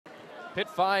Pitt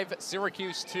 5,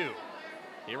 Syracuse 2.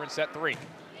 Here in set 3.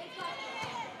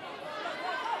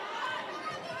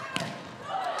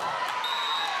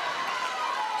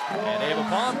 And Ava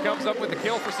Palm comes up with the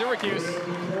kill for Syracuse.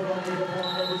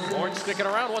 Orange sticking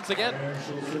around once again.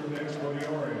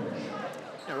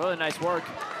 Yeah, really nice work.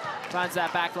 Finds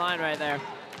that back line right there.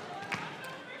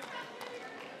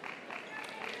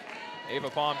 Ava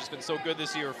Palm just been so good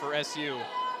this year for SU.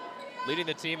 Leading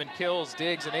the team in kills,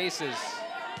 digs, and aces.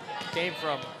 Came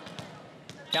from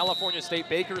California State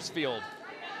Bakersfield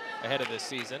ahead of this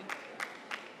season.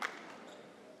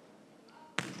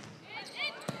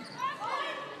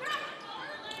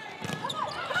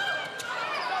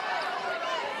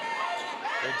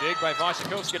 Good dig by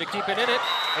Vashikovska to keep it in it.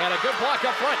 And a good block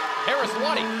up front. Harris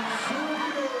Waddy.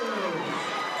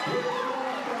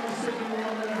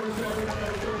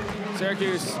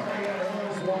 Syracuse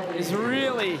is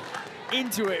really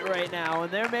into it right now,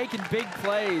 and they're making big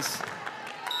plays.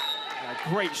 A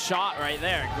great shot right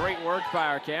there. Great work by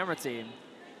our camera team.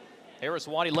 Harris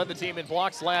Waddy led the team in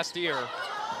blocks last year.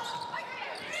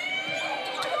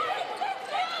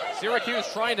 Syracuse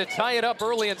trying to tie it up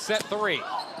early in set 3.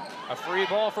 A free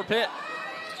ball for Pitt.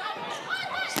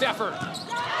 Stafford.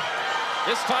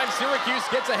 This time Syracuse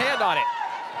gets a hand on it.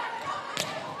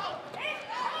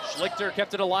 Schlichter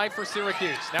kept it alive for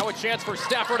Syracuse. Now a chance for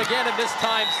Stafford again, and this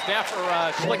time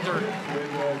Schlichter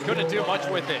couldn't do much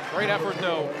with it. Great effort,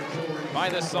 though, by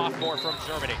this sophomore from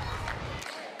Germany.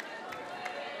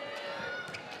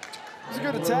 It was a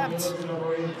good attempt.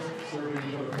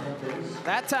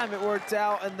 That time it worked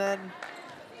out, and then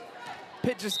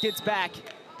Pitt just gets back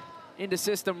into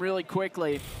system really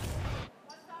quickly.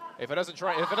 If it doesn't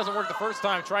work the first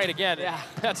time, try it again. Yeah.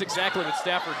 That's exactly what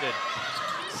Stafford did.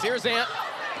 Searzant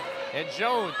and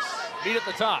Jones meet at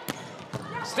the top.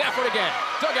 Stafford again,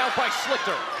 dug out by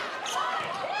Schlichter.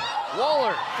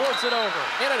 Waller floats it over,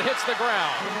 and it hits the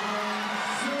ground.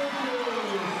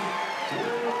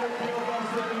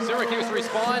 Syracuse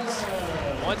responds,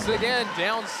 once again,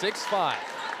 down 6-5.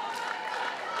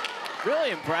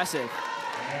 Really impressive.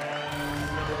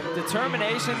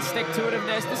 Determination,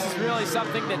 stick-to-itiveness, this is really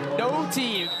something that no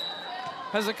team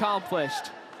has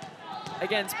accomplished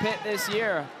against Pitt this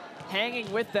year.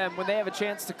 Hanging with them when they have a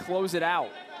chance to close it out.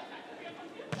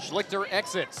 Schlichter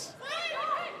exits.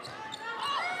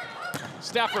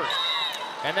 Stafford,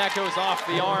 and that goes off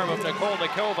the arm of Nicole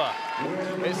Nikova.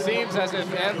 It seems as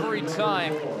if every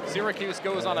time Syracuse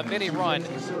goes on a mini run,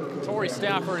 Tori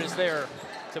Stafford is there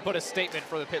to put a statement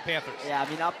for the Pitt Panthers. Yeah, I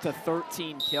mean, up to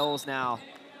 13 kills now.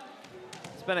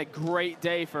 It's been a great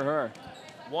day for her.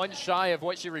 One shy of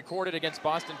what she recorded against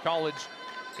Boston College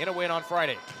in a win on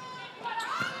Friday.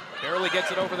 Barely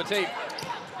gets it over the tape.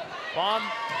 Palm,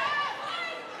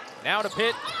 now to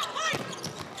Pitt.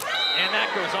 And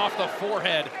that goes off the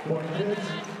forehead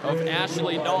of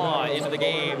Ashley Naw into the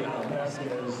game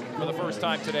for the first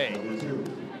time today.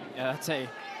 Yeah, that's a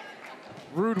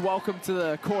rude welcome to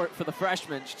the court for the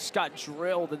freshman. She just got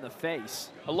drilled in the face.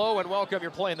 Hello and welcome. You're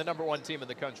playing the #1 team in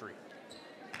the country.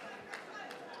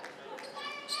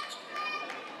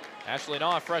 Ashley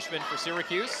Naw, freshman for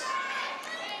Syracuse.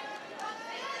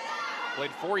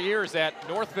 Played 4 years at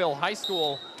Northville High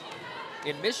School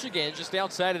in Michigan, just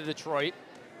outside of Detroit.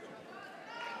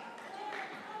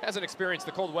 Hasn't experienced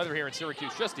the cold weather here in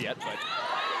Syracuse just yet, but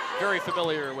very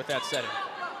familiar with that setting.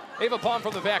 Ava Palm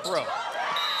from the back row.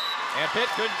 And Pitt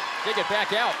couldn't dig it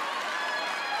back out.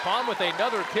 Palm with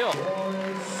another kill.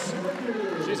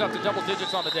 She's up to double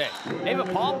digits on the day. Ava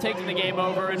Palm taking the game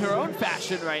over in her own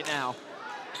fashion right now.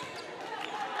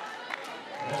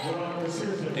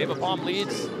 Ava Palm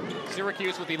leads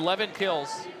Syracuse with 11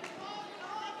 kills.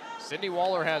 Sydney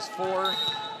Waller has 4.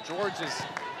 George has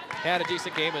had a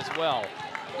decent game as well.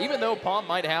 Even though Palm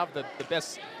might have the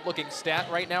best looking stat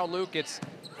right now, Luke, there's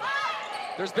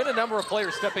been a number of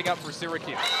players stepping up for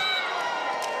Syracuse.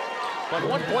 But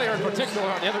one player in particular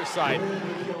on the other side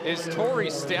is Tori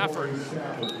Stafford.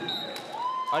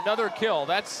 Another kill,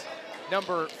 that's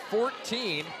number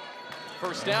 14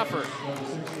 for Stafford.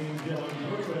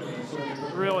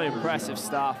 Really impressive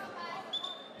stuff.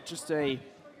 Just a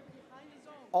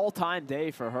all-time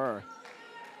day for her.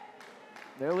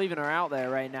 They're leaving her out there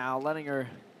right now, letting her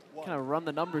kind of run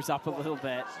the numbers up a little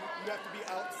bit. You have to be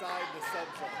outside the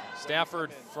subzone.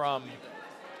 Stafford from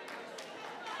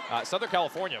Southern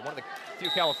California, one of the few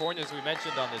Californians we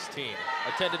mentioned on this team.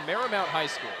 Attended Marymount High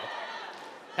School.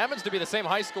 Happens to be the same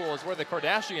high school as where the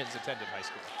Kardashians attended high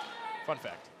school. Fun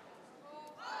fact.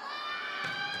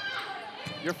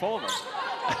 You're full of them.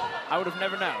 I would have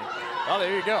never known. Well,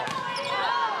 there you go.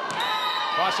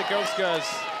 Vashikovska's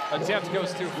attempt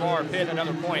goes too far. Pitt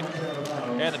another point,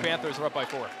 and the Panthers are up by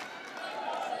 4.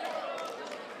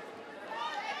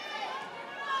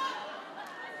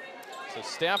 So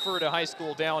Stafford, a high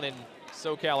school down in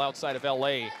SoCal outside of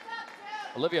LA.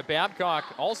 Olivia Babcock,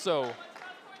 also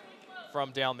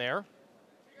from down there.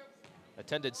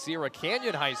 Attended Sierra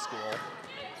Canyon High School.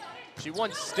 She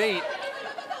won state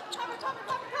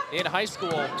in high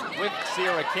school with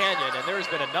Sierra Canyon, and there's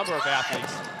been a number of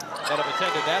athletes that have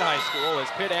attended that high school. As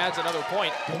Pitt adds another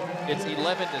point, it's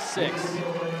 11-6.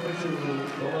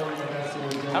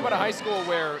 How about a high school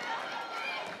where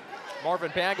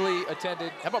Marvin Bagley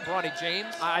attended? How about Bronny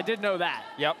James? I did know that.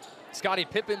 Yep. Scottie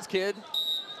Pippen's kid.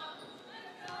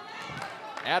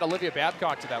 Add Olivia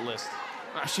Babcock to that list.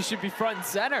 She should be front and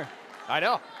center. I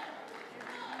know.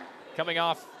 Coming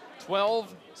off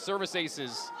 12 service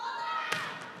aces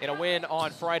in a win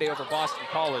on Friday over Boston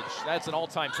College. That's an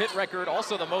all-time Pitt record.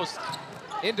 Also the most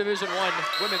in Division I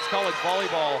women's college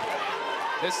volleyball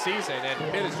this season. And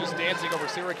Pitt is just dancing over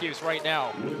Syracuse right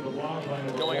now,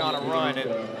 going on a run.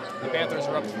 And the Panthers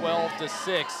are up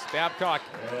 12-6. Babcock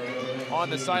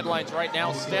on the sidelines right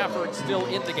now. Stafford still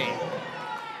in the game.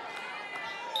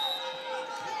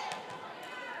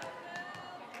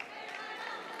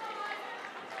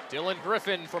 Dylan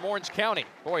Griffin from Orange County.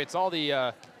 Boy, it's all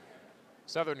the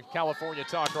Southern California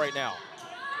talk right now.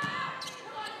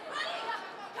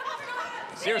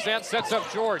 Searzant sets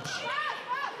up George.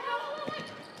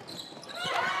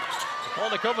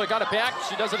 Kolnikova got it back.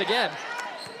 She does it again.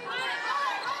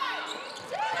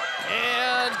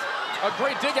 And a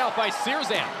great dig out by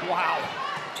Searzant. Wow.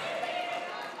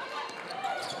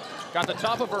 Got the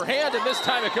top of her hand, and this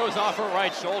time it goes off her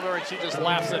right shoulder, and she just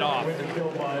laughs it off.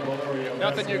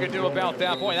 Nothing you can do about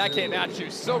that. Boy, that came at you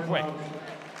so quick.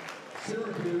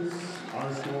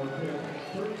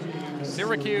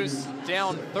 Syracuse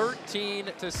down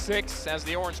 13-6 as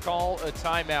the Orange call a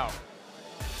timeout.